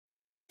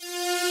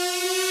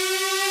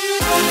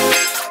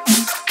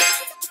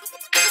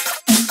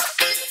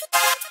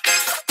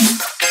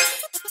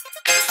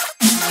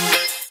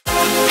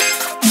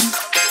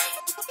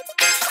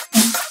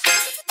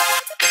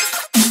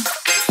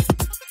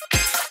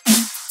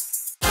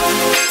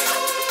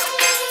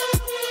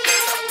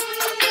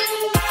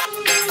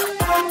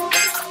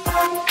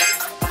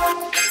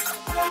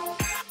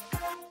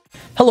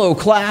Hello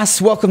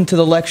class, welcome to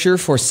the lecture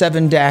for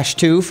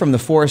 7-2 from the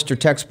Foerster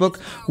textbook.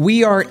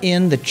 We are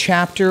in the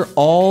chapter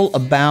all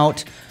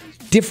about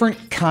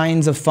different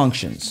kinds of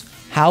functions.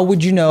 How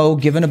would you know,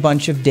 given a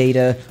bunch of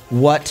data,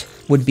 what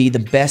would be the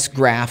best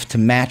graph to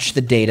match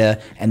the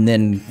data, and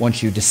then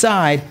once you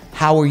decide,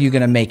 how are you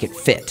going to make it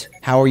fit?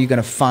 How are you going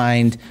to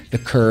find the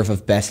curve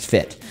of best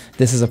fit?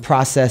 This is a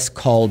process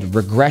called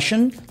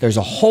regression. There's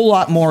a whole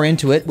lot more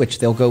into it, which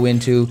they'll go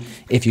into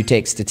if you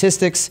take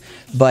statistics,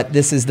 but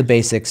this is the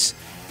basics,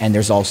 and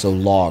there's also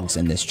logs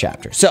in this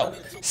chapter. So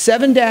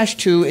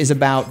 7-2 is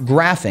about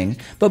graphing,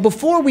 but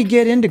before we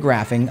get into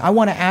graphing, I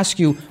want to ask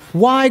you,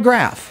 why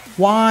graph?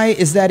 Why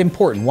is that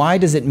important? Why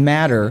does it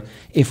matter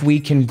if we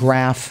can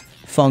graph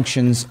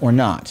functions or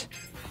not?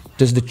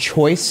 Does the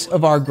choice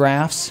of our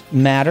graphs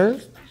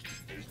matter?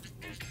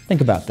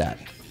 Think about that.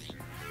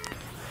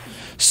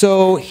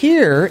 So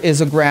here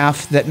is a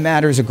graph that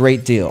matters a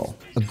great deal.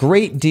 A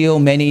great deal,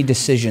 many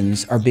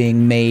decisions are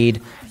being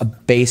made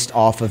based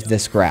off of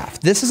this graph.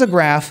 This is a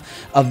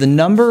graph of the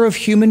number of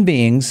human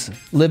beings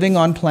living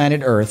on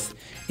planet Earth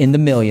in the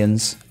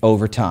millions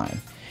over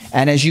time.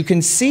 And as you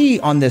can see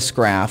on this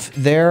graph,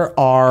 there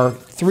are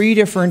 3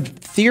 different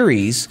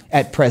theories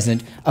at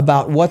present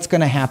about what's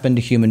going to happen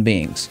to human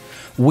beings.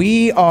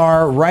 We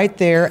are right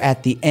there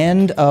at the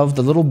end of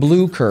the little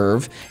blue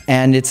curve,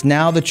 and it's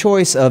now the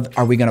choice of,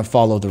 are we going to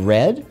follow the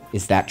red?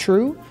 Is that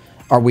true?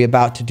 Are we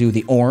about to do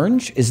the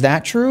orange? Is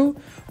that true?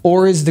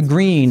 Or is the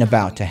green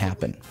about to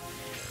happen?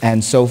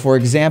 And so, for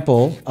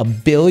example,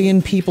 1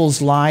 billion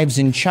people's lives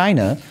in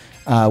China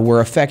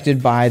were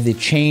affected by the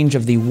change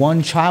of the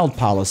one-child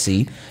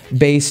policy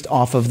based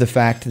off of the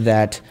fact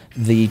that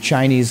the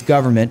Chinese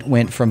government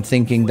went from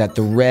thinking that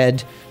the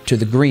red to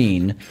the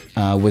green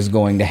was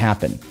going to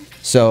happen.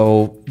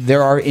 So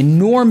there are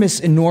enormous,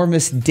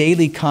 enormous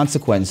daily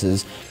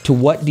consequences to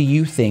what do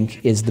you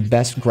think is the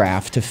best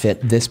graph to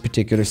fit this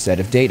particular set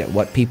of data,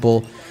 what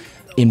people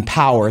in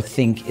power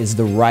think is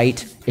the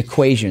right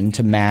equation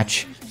to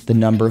match the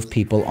number of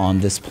people on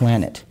this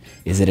planet.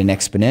 Is it an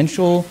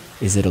exponential?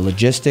 Is it a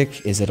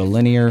logistic? Is it a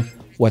linear?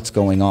 What's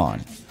going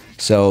on?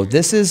 So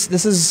this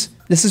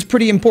is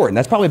pretty important.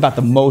 That's probably about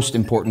the most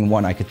important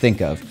one I could think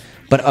of,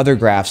 but other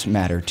graphs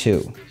matter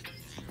too.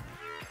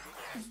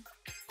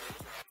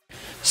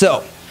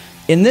 So,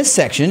 in this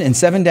section, in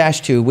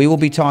 7-2, we will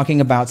be talking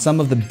about some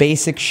of the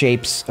basic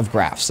shapes of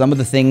graphs, some of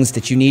the things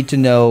that you need to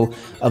know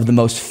of the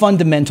most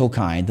fundamental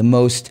kind, the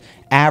most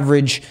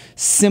average,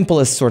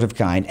 simplest sort of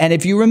kind. And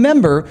if you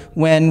remember,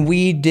 when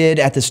we did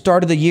at the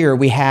start of the year,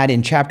 we had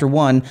in Chapter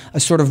 1 a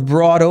sort of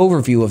broad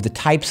overview of the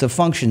types of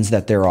functions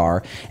that there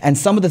are. And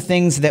some of the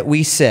things that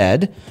we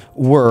said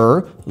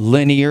were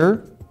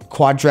linear,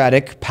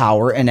 quadratic,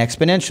 power, and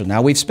exponential.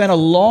 Now, we've spent a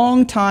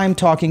long time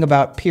talking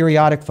about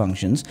periodic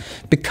functions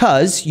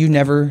because you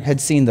never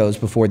had seen those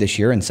before this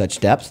year in such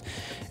depth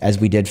as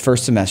we did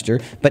first semester.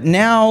 But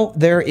now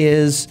there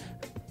is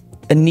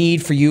a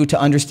need for you to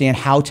understand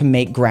how to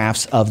make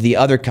graphs of the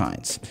other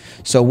kinds.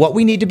 So what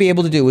we need to be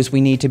able to do is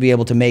we need to be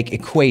able to make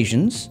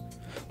equations.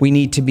 We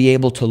need to be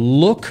able to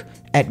look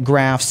at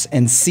graphs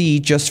and see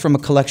just from a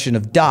collection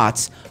of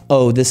dots,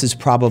 oh, this is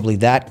probably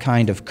that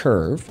kind of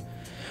curve.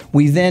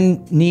 We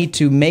then need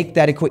to make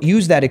that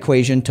use that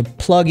equation to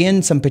plug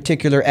in some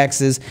particular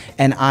x's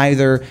and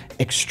either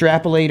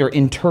extrapolate or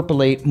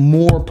interpolate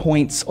more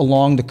points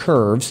along the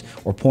curves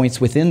or points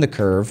within the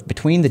curve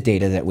between the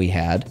data that we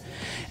had.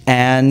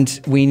 And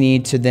we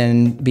need to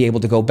then be able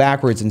to go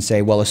backwards and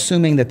say, well,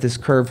 assuming that this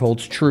curve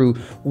holds true,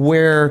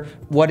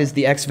 what is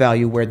the x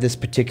value where this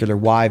particular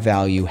y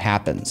value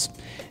happens?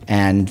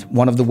 And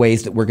one of the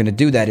ways that we're going to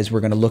do that is we're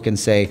going to look and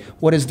say,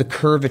 what is the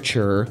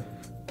curvature,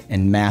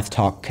 in math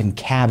talk,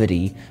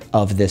 concavity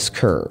of this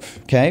curve,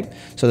 okay?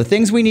 So the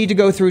things we need to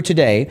go through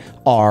today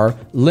are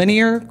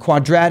linear,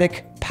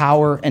 quadratic,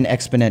 power, and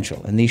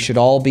exponential. And these should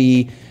all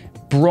be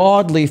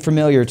broadly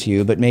familiar to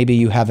you, but maybe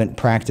you haven't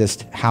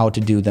practiced how to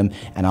do them,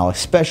 and I'll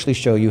especially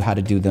show you how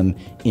to do them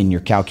in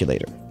your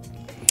calculator.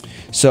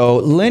 So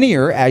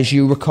linear, as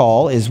you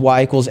recall, is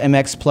y equals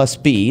mx plus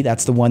b.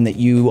 That's the one that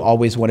you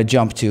always want to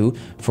jump to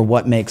for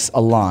what makes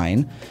a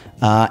line.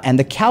 And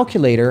the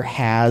calculator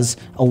has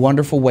a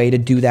wonderful way to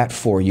do that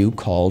for you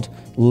called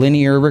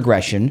linear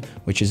regression,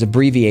 which is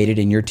abbreviated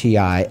in your TI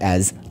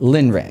as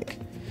linreg.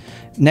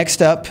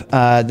 Next up,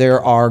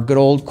 there are good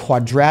old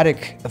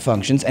quadratic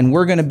functions, and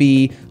we're going to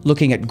be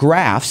looking at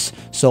graphs,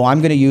 so I'm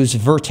going to use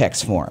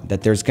vertex form,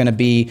 that there's going to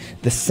be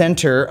the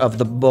center of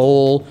the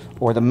bowl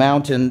or the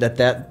mountain,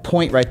 that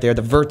point right there,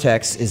 the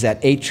vertex, is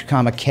at h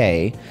comma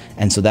k,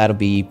 and so that'll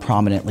be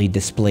prominently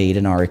displayed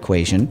in our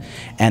equation.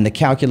 And the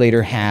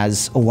calculator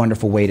has a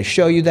wonderful way to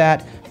show you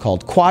that,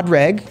 called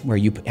quadreg, where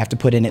you have to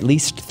put in at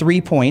least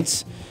 3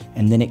 points,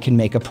 and then it can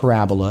make a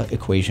parabola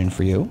equation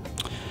for you.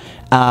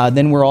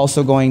 Then we're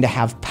also going to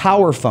have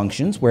power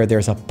functions where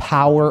there's a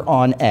power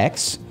on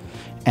x,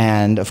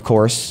 and of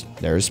course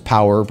there's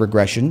power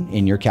regression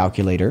in your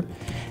calculator.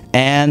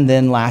 And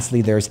then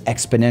lastly there's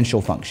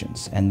exponential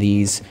functions, and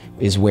these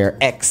is where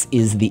x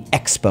is the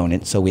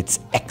exponent, so it's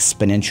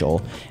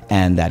exponential,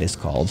 and that is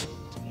called,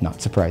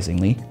 not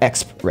surprisingly,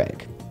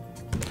 expreg.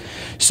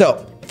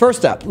 So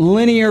first up,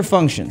 linear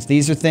functions.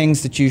 These are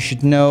things that you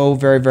should know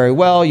very, very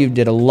well. You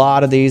did a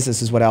lot of these.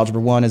 This is what Algebra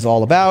 1 is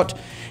all about.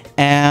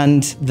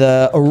 And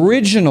the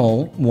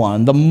original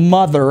one, the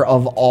mother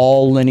of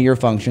all linear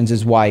functions,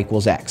 is y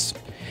equals x.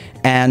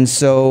 And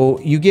so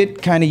you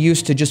get kind of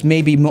used to just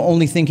maybe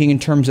only thinking in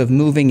terms of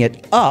moving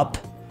it up,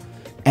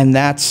 and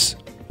that's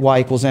y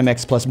equals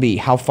mx plus b.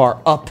 How far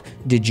up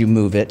did you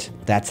move it?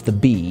 That's the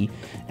b,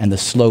 and the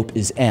slope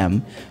is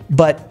m.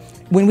 But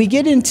when we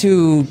get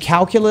into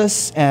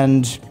calculus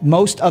and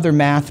most other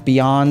math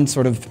beyond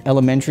sort of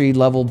elementary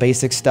level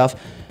basic stuff,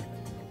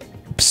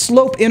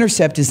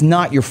 slope-intercept is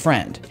not your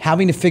friend.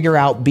 Having to figure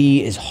out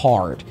b is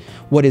hard.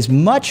 What is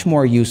much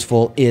more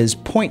useful is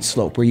point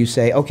slope, where you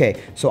say, okay,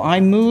 so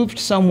I moved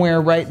somewhere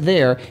right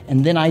there,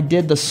 and then I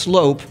did the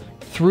slope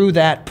through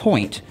that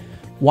point.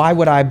 Why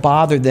would I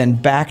bother then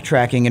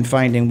backtracking and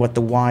finding what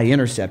the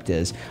y-intercept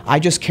is? I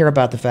just care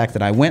about the fact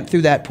that I went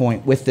through that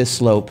point with this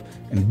slope,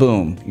 and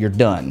boom, you're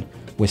done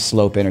with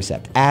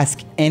slope-intercept.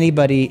 Ask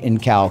anybody in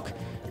calc,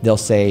 they'll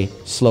say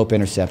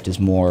slope-intercept is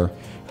more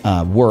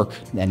work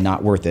and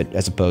not worth it,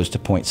 as opposed to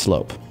point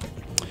slope.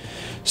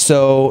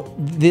 So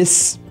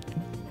this,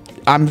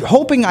 I'm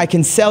hoping I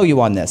can sell you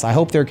on this. I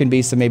hope there can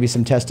be maybe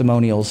some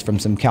testimonials from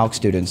some calc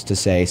students to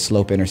say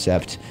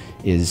slope-intercept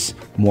is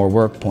more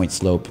work, point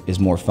slope is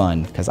more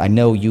fun, because I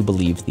know you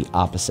believe the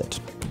opposite.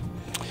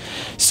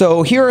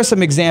 So here are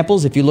some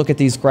examples. If you look at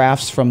these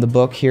graphs from the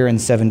book here in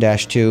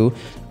 7-2,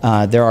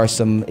 there are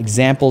some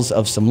examples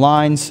of some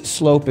lines.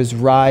 Slope is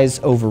rise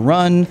over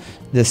run.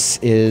 This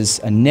is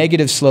a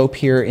negative slope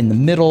here in the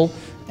middle,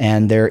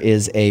 and there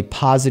is a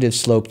positive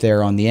slope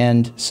there on the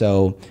end.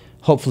 So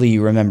hopefully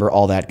you remember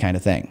all that kind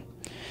of thing.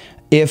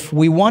 If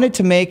we wanted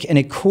to make an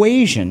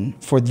equation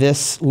for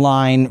this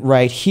line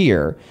right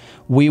here,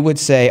 we would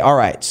say, all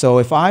right, so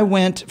if I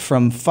went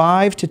from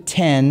 5 to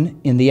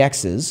 10 in the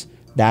x's,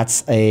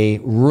 that's a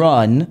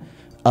run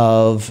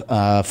of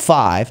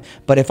 5.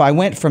 But if I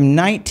went from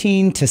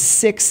 19 to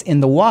 6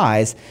 in the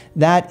y's,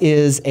 that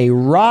is a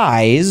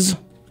rise,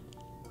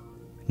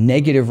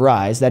 negative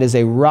rise. That is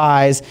a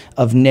rise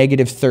of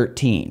negative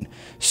 13.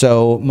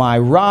 So my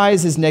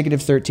rise is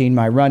negative 13,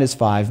 my run is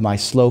 5, my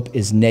slope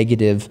is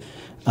negative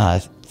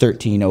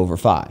 13 over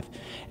 5.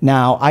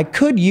 Now, I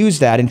could use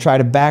that and try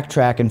to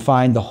backtrack and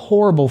find the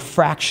horrible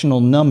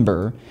fractional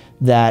number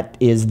that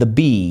is the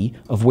b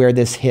of where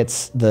this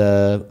hits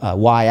the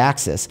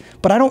y-axis,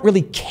 but I don't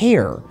really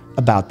care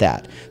about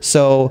that.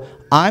 So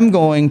I'm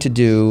going to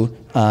do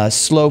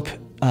slope,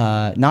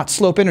 not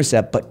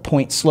slope-intercept, but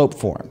point slope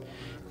form.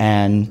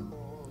 And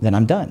then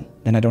I'm done.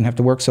 Then I don't have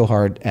to work so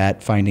hard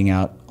at finding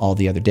out all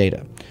the other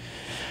data.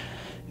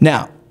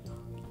 Now,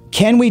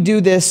 can we do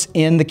this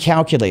in the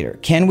calculator?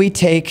 Can we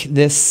take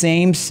this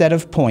same set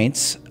of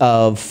points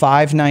of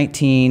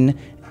 519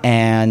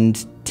 and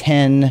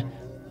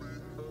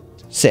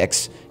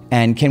 10.6,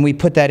 and can we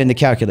put that in the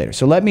calculator?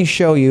 So let me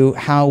show you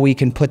how we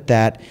can put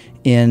that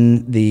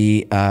in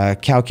the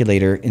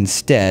calculator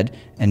instead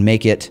and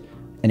make it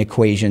an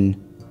equation,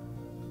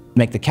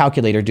 make the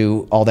calculator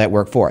do all that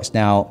work for us.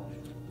 Now,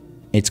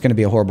 it's going to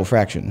be a horrible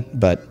fraction,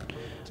 but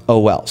oh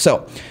well.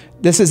 So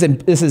this is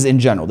in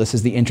general. This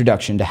is the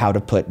introduction to how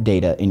to put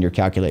data in your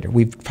calculator.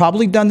 We've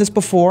probably done this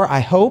before, I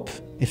hope.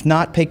 If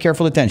not, pay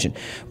careful attention.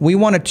 We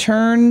want to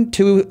turn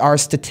to our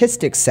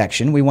statistics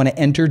section. We want to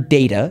enter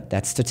data,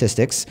 that's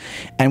statistics,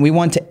 and we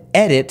want to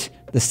edit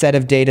the set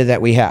of data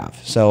that we have.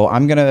 So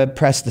I'm going to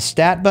press the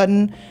stat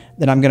button,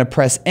 then I'm going to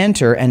press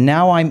enter, and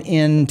now I'm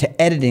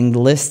into editing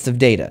lists of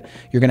data.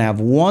 You're going to have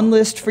one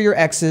list for your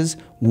x's,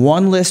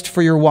 one list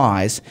for your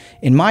y's.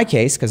 In my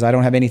case, because I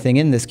don't have anything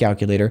in this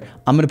calculator,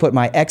 I'm going to put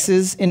my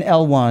x's in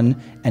L1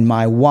 and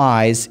my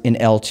y's in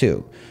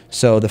L2.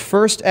 So the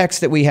first x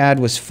that we had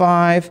was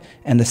 5,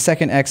 and the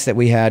second x that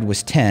we had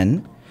was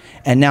 10.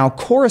 And now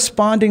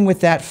corresponding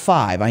with that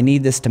 5, I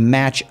need this to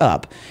match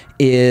up,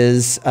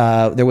 is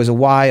there was a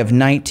y of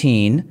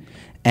 19,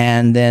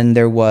 and then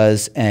there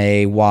was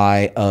a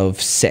y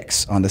of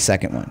 6 on the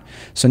second one.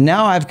 So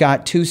now I've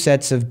got two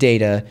sets of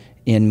data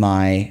in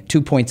my,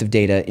 2 points of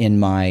data in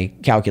my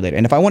calculator.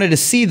 And if I wanted to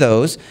see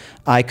those,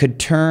 I could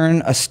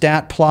turn a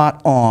stat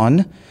plot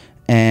on,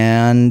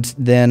 And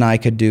then I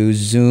could do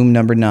zoom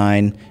number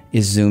 9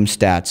 is zoom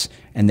stats,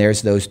 and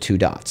there's those 2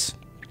 dots.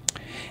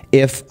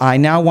 If I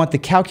now want the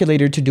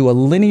calculator to do a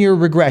linear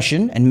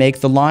regression and make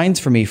the lines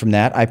for me from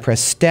that, I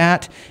press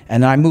Stat,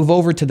 and I move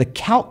over to the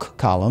Calc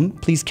column.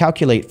 Please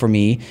calculate for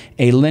me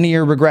a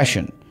linear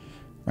regression,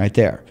 right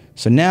there.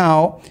 So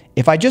now,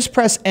 if I just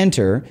press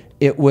Enter,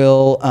 it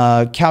will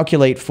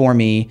calculate for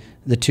me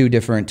the 2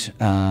 different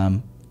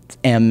M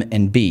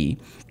and B.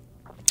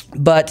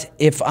 But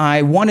if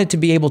I wanted to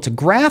be able to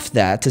graph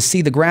that, to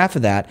see the graph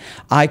of that,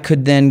 I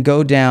could then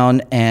go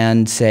down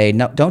and say,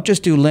 no, don't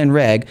just do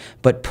linreg,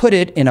 but put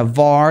it in a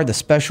var, the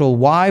special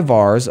y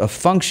vars of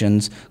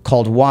functions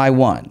called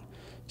y1.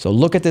 So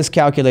look at this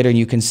calculator and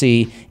you can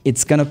see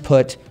it's going to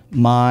put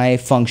my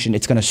function,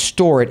 it's going to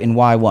store it in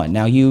y1.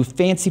 Now you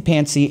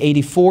fancy-pantsy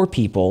 84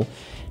 people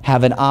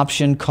have an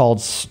option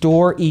called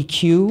store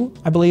EQ,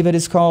 I believe it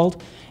is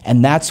called,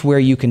 and that's where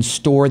you can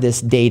store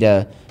this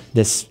data,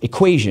 this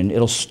equation.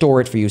 It'll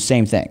store it for you,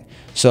 same thing.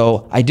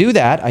 So I do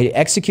that, I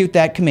execute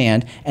that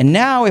command, and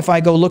now if I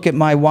go look at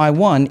my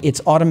y1,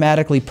 it's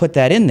automatically put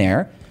that in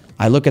there.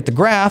 I look at the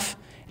graph,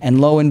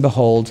 and lo and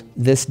behold,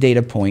 this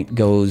data point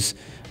goes,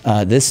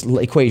 this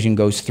equation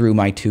goes through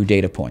my 2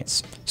 data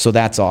points. So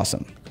that's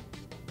awesome.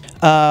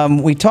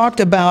 We talked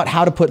about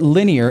how to put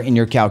linear in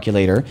your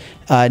calculator.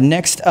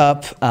 Next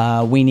up,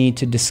 we need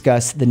to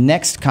discuss the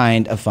next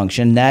kind of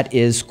function, that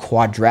is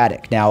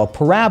quadratic. Now, a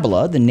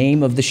parabola, the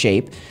name of the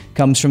shape,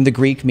 comes from the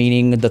Greek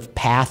meaning the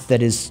path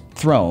that is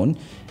thrown.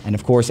 And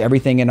of course,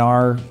 everything in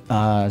our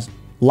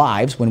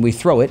lives, when we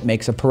throw it,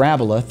 makes a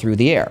parabola through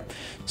the air.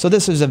 So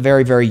this is a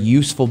very, very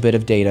useful bit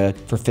of data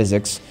for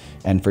physics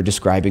and for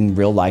describing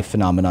real-life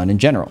phenomenon in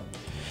general.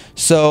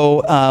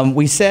 So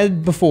we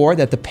said before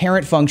that the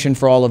parent function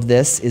for all of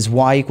this is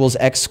y equals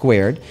x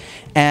squared.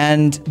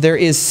 And there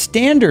is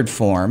standard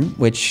form,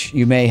 which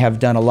you may have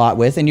done a lot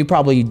with, and you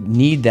probably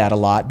need that a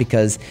lot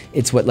because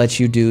it's what lets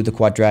you do the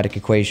quadratic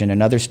equation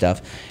and other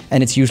stuff,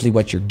 and it's usually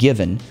what you're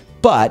given.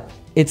 But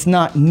it's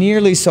not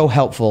nearly so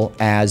helpful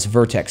as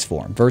vertex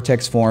form.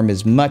 Vertex form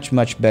is much,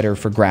 much better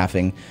for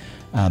graphing,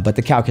 but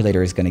the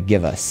calculator is going to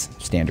give us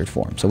standard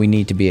form. So we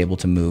need to be able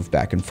to move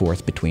back and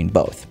forth between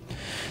both.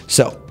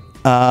 So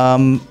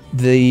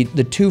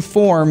the 2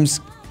 forms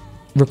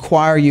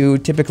require you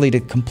typically to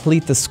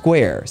complete the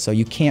square, so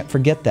you can't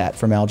forget that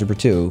from Algebra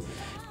 2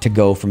 to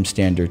go from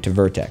standard to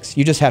vertex.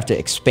 You just have to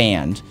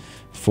expand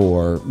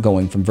for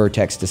going from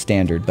vertex to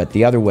standard, but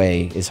the other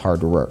way is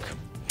harder work.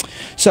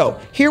 So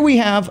here we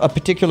have a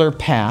particular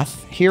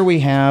path. Here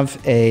we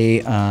have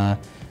a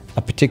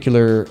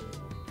particular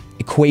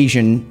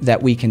equation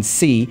that we can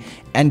see,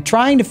 and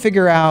trying to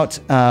figure out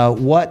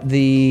what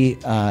the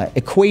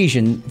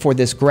equation for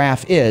this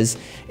graph is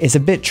a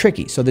bit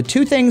tricky. So the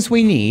 2 things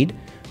we need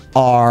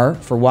are,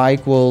 for y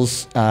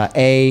equals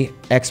a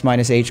x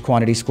minus h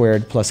quantity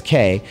squared plus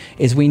k,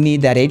 is we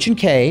need that h and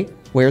k,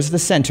 where's the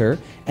center,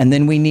 and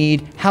then we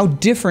need how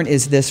different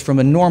is this from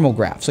a normal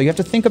graph. So you have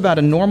to think about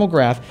a normal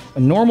graph. A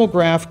normal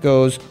graph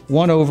goes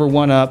 1 over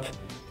 1 up,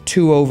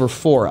 2 over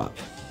 4 up,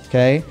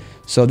 okay?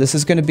 So this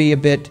is going to be a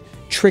bit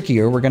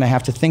trickier. We're going to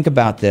have to think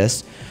about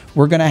this.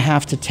 We're going to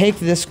have to take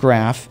this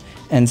graph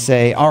and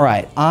say, all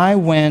right, I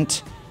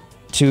went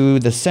to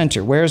the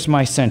center. Where's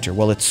my center?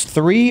 Well, it's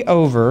 3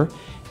 over,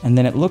 and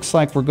then it looks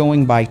like we're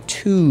going by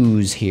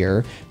 2's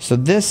here. So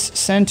this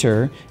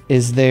center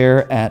is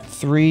there at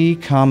 3,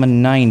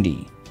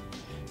 90.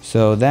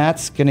 So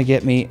that's going to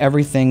get me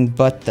everything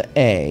but the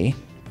A.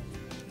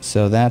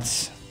 So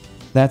that's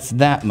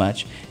that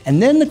much.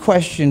 And then the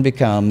question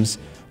becomes,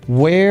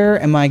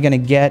 where am I going to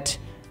get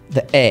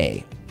the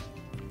A?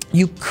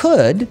 You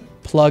could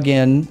plug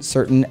in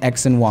certain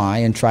x and y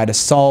and try to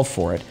solve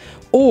for it.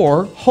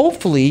 Or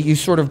hopefully you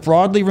sort of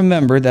broadly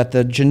remember that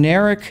the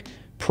generic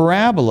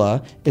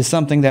parabola is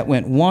something that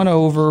went 1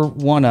 over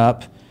 1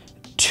 up,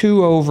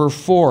 2 over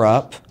 4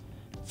 up,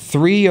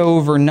 3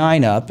 over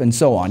 9 up, and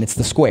so on. It's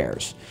the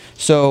squares.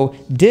 So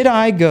did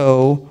I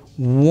go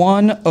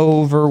 1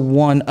 over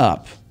 1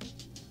 up?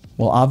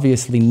 Well,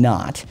 obviously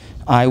not.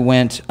 I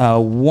went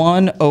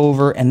 1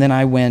 over, and then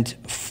I went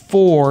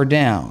 4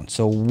 down.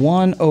 So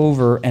 1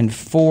 over and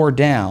 4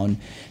 down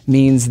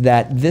means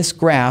that this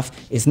graph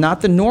is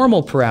not the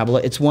normal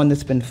parabola. It's one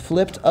that's been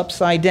flipped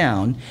upside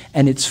down,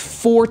 and it's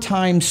 4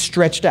 times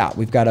stretched out.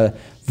 We've got a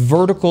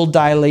vertical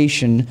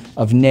dilation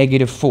of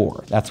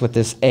 -4. That's what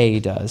this A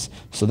does.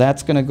 So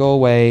that's going to go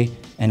away,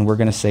 and we're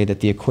going to say that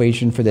the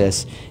equation for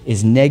this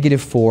is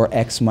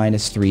 -4x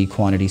minus 3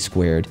 quantity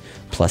squared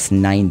plus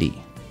 90.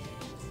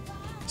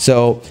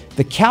 So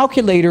the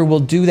calculator will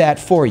do that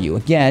for you.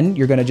 Again,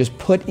 you're going to just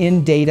put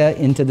in data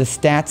into the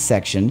stats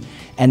section,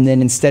 and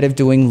then instead of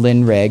doing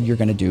linreg, you're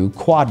going to do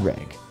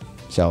quadreg.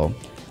 So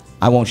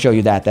I won't show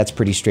you that. That's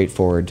pretty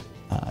straightforward.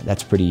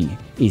 That's pretty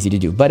easy to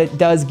do. But it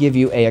does give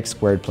you ax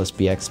squared plus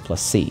bx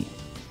plus c.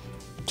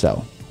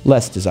 So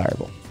less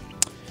desirable.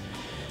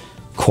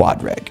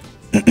 Quadreg.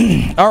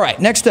 All right,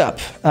 next up,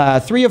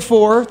 3 of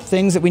 4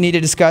 things that we need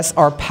to discuss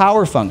are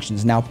power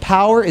functions. Now,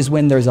 power is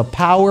when there's a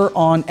power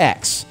on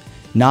x.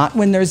 Not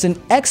when there's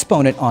an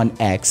exponent on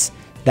x,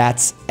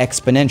 that's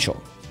exponential.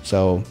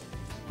 So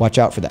watch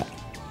out for that.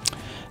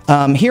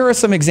 Here are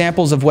some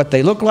examples of what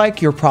they look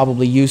like. You're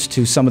probably used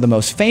to some of the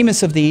most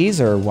famous of these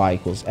are y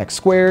equals x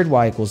squared,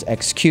 y equals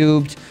x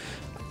cubed.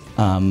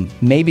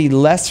 Maybe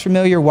less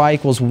familiar, y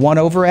equals 1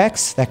 over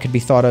x. That could be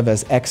thought of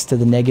as x to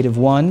the negative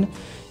 1.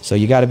 So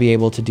you got to be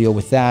able to deal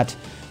with that.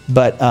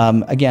 But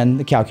again,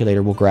 the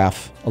calculator will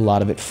graph a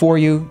lot of it for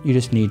you. You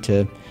just need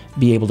to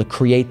be able to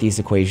create these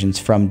equations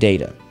from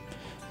data.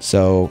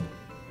 So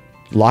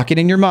lock it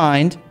in your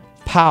mind.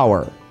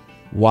 Power,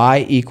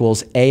 y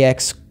equals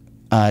ax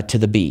to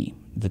the b.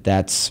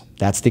 That's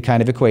the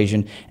kind of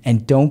equation.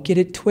 And don't get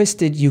it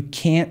twisted. You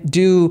can't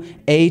do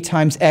a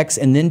times x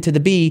and then to the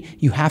b.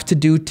 You have to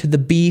do to the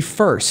b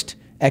first.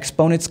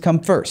 Exponents come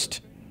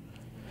first.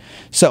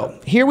 So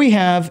here we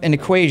have an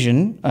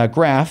equation, a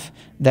graph,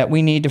 that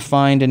we need to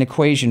find an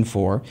equation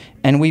for.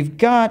 And we've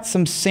got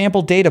some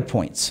sample data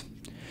points.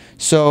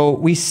 So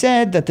we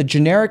said that the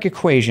generic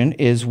equation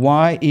is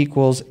y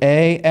equals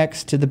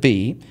ax to the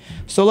b.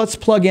 So let's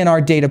plug in our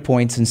data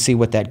points and see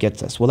what that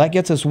gets us. Well, that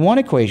gets us one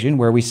equation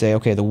where we say,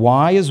 okay, the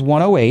y is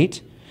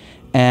 108,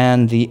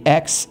 and the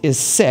x is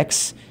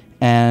 6,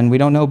 and we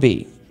don't know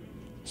b.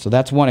 So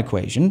that's one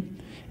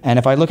equation. And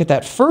if I look at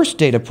that first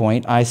data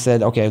point, I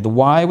said, okay, the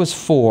y was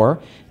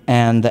 4,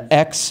 and the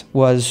x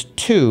was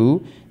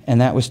 2, and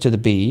that was to the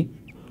b.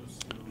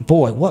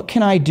 Boy, what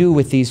can I do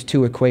with these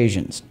two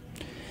equations?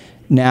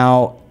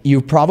 Now,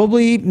 you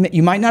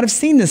might not have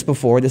seen this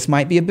before. This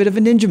might be a bit of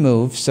a ninja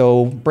move,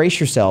 so brace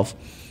yourself.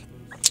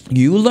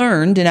 You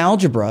learned in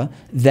algebra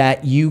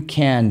that you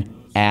can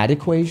add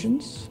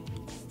equations,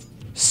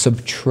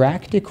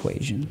 subtract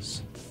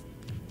equations.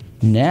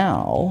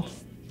 Now,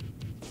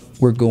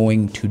 we're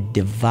going to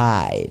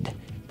divide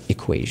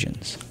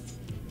equations.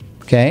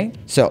 Okay?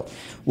 So,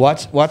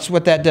 watch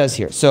what that does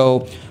here.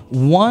 So,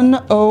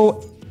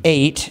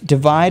 108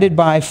 divided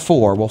by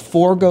 4. Well,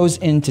 4 goes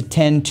into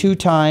 10 2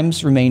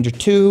 times, remainder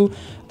 2.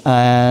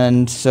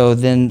 And so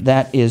then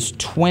that is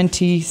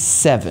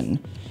 27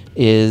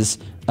 is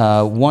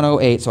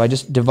 108. So I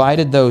just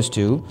divided those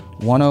two.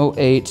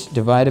 108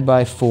 divided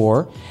by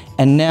 4.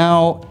 And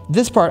now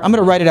this part, I'm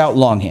going to write it out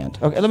longhand.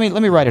 Okay, let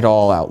me write it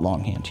all out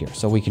longhand here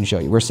so we can show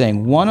you. We're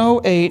saying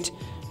 108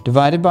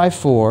 divided by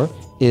 4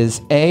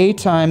 is a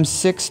times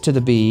 6 to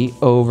the b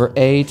over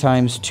a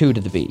times 2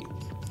 to the b.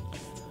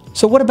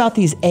 So what about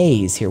these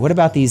a's here? What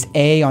about these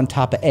a on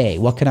top of a?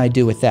 What can I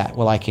do with that?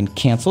 Well, I can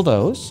cancel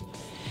those.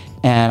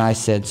 And I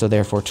said, so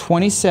therefore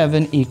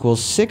 27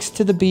 equals 6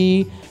 to the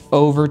b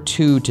over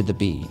 2 to the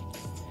b.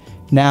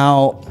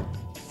 Now,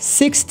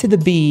 6 to the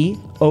b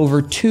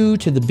over 2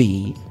 to the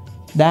b,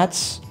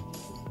 that's,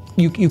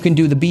 you can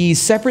do the b's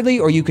separately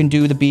or you can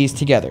do the b's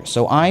together.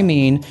 So I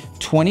mean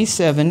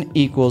 27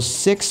 equals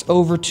 6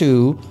 over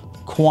 2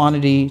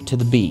 quantity to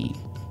the b,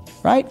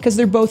 right? Because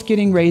they're both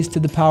getting raised to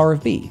the power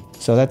of b.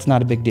 So that's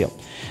not a big deal.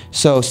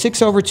 So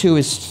 6 over 2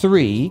 is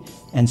 3.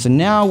 And so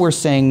now we're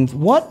saying,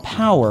 what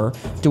power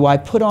do I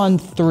put on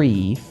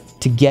 3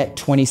 to get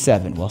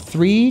 27? Well,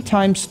 3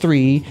 times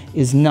 3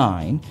 is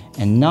 9,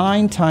 and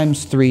 9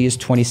 times 3 is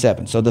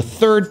 27. So the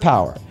third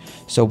power.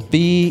 So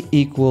b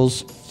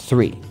equals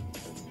 3.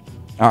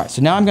 All right,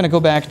 so now I'm going to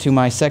go back to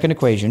my second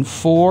equation.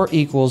 4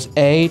 equals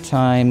a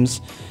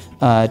times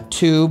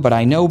 2, but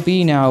I know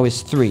b now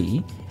is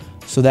 3.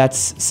 So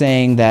that's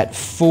saying that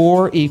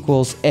 4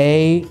 equals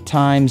a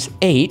times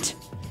 8.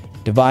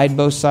 Divide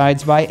both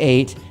sides by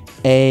 8.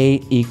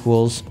 A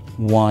equals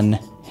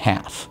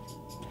 1/2.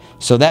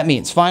 So that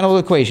means, final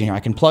equation here, I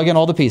can plug in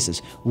all the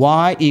pieces.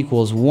 Y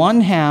equals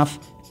 1/2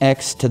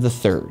 x to the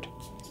third.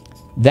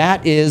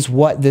 That is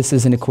what this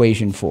is an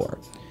equation for.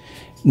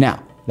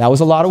 Now, that was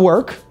a lot of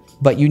work,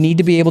 but you need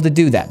to be able to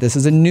do that. This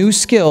is a new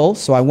skill,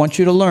 so I want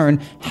you to learn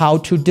how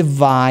to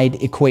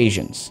divide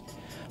equations.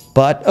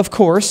 But, of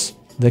course,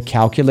 the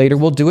calculator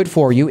will do it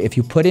for you. If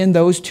you put in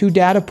those two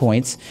data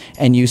points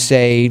and you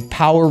say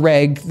power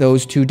reg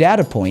those two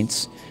data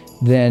points,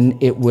 then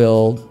it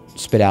will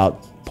spit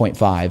out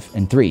 0.5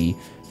 and 3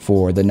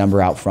 for the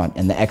number out front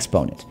and the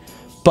exponent.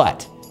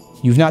 But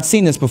you've not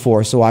seen this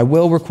before, so I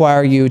will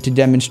require you to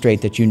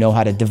demonstrate that you know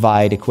how to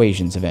divide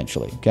equations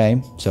eventually,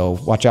 okay? So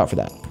watch out for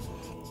that.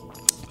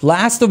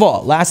 Last of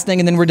all, last thing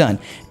and then we're done.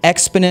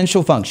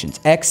 Exponential functions.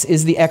 X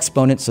is the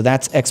exponent, so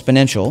that's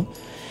exponential.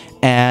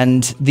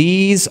 And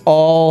these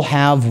all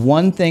have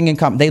one thing in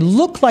common. They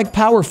look like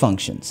power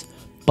functions,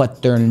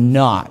 but they're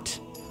not.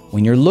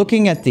 When you're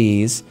looking at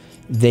these,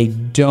 they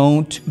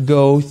don't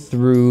go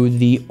through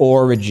the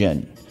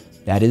origin.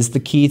 That is the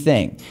key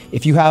thing.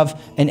 If you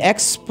have an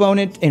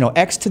exponent,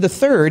 x to the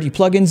third, you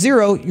plug in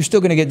 0, you're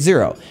still going to get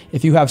 0.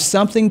 If you have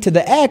something to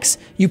the x,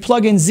 you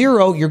plug in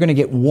 0, you're going to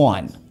get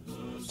 1.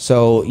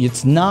 So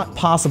it's not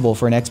possible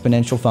for an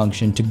exponential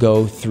function to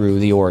go through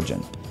the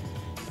origin.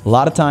 A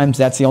lot of times,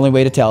 that's the only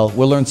way to tell.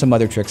 We'll learn some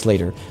other tricks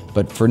later.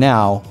 But for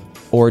now,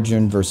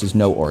 origin versus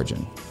no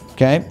origin.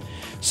 Okay?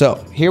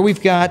 So here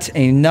we've got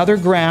another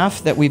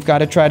graph that we've got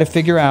to try to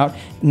figure out.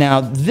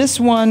 Now, this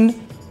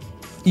one,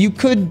 you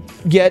could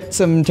get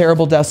some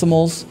terrible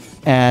decimals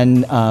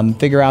and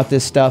figure out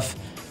this stuff,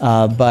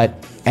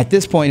 but at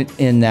this point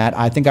in that,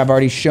 I think I've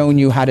already shown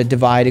you how to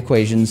divide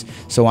equations,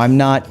 so I'm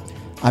not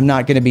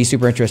going to be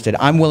super interested.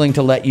 I'm willing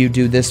to let you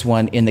do this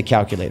one in the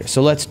calculator.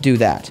 So let's do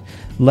that.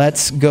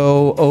 Let's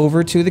go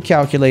over to the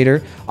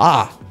calculator.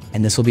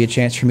 And this will be a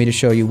chance for me to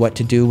show you what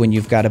to do when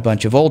you've got a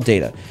bunch of old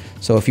data.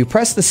 So if you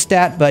press the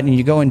stat button and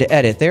you go into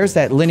edit, there's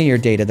that linear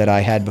data that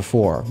I had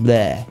before.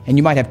 Bleh. And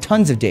you might have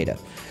tons of data.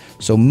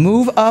 So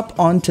move up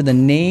onto the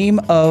name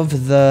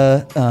of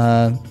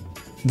the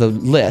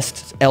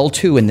list,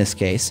 L2 in this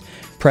case.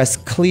 Press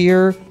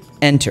clear,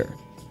 enter.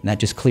 And that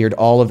just cleared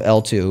all of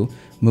L2.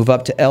 Move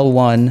up to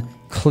L1,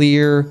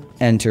 clear,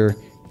 enter,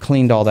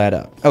 cleaned all that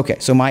up. Okay,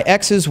 so my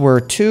X's were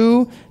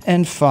 2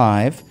 and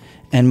 5,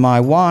 and my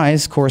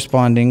Y's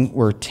corresponding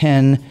were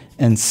 10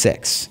 and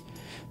 6.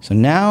 So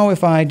now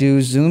if I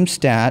do zoom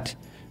stat,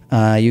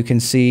 you can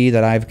see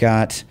that I've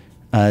got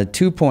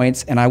 2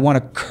 points, and I want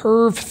to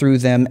curve through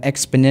them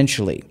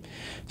exponentially.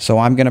 So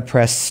I'm going to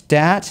press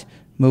stat,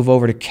 move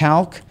over to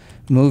calc,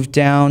 move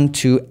down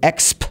to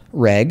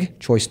expreg,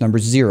 choice number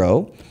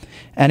 0.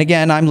 And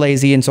again, I'm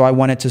lazy, and so I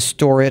wanted to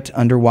store it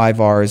under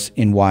yvars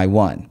in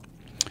y1.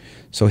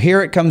 So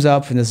here it comes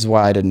up, and this is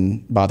why I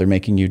didn't bother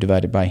making you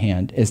divide it by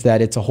hand, is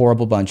that it's a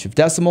horrible bunch of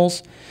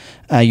decimals.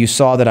 You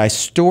saw that I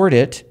stored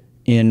it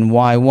in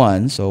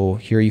y1, so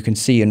here you can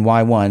see in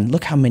y1,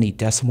 look how many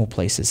decimal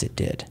places it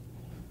did.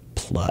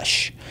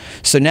 Plush.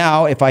 So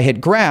now if I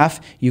hit graph,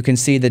 you can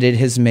see that it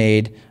has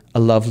made a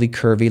lovely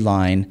curvy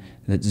line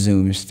that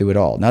zooms through it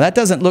all. Now that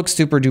doesn't look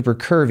super duper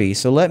curvy,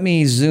 so let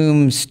me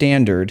zoom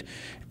standard,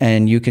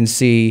 and you can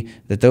see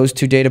that those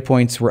 2 data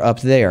points were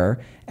up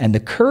there, and the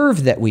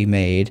curve that we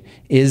made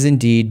is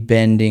indeed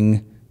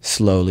bending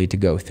slowly to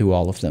go through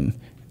all of them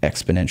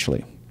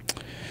exponentially.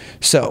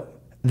 So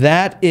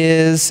that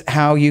is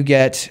how you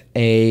get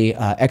a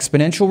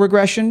exponential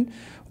regression.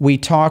 We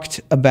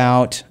talked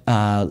about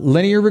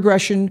linear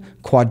regression,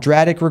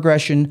 quadratic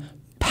regression,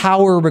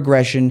 power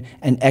regression,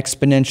 and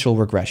exponential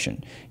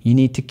regression. You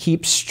need to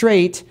keep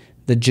straight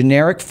the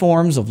generic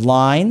forms of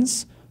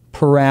lines,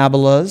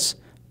 parabolas,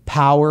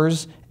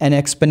 powers, and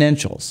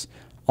exponentials.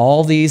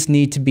 All these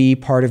need to be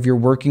part of your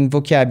working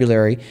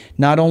vocabulary.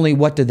 Not only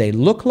what do they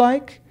look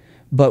like,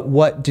 but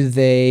what do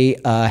they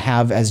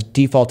have as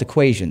default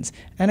equations.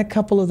 And a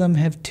couple of them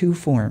have 2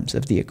 forms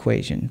of the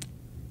equation.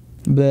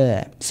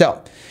 Bleh.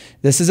 So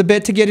this is a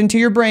bit to get into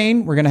your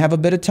brain. We're going to have a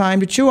bit of time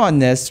to chew on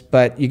this,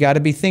 but you got to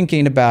be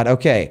thinking about,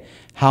 okay,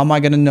 how am I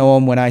going to know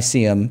them when I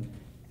see them?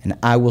 And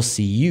I will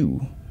see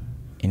you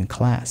in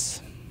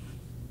class.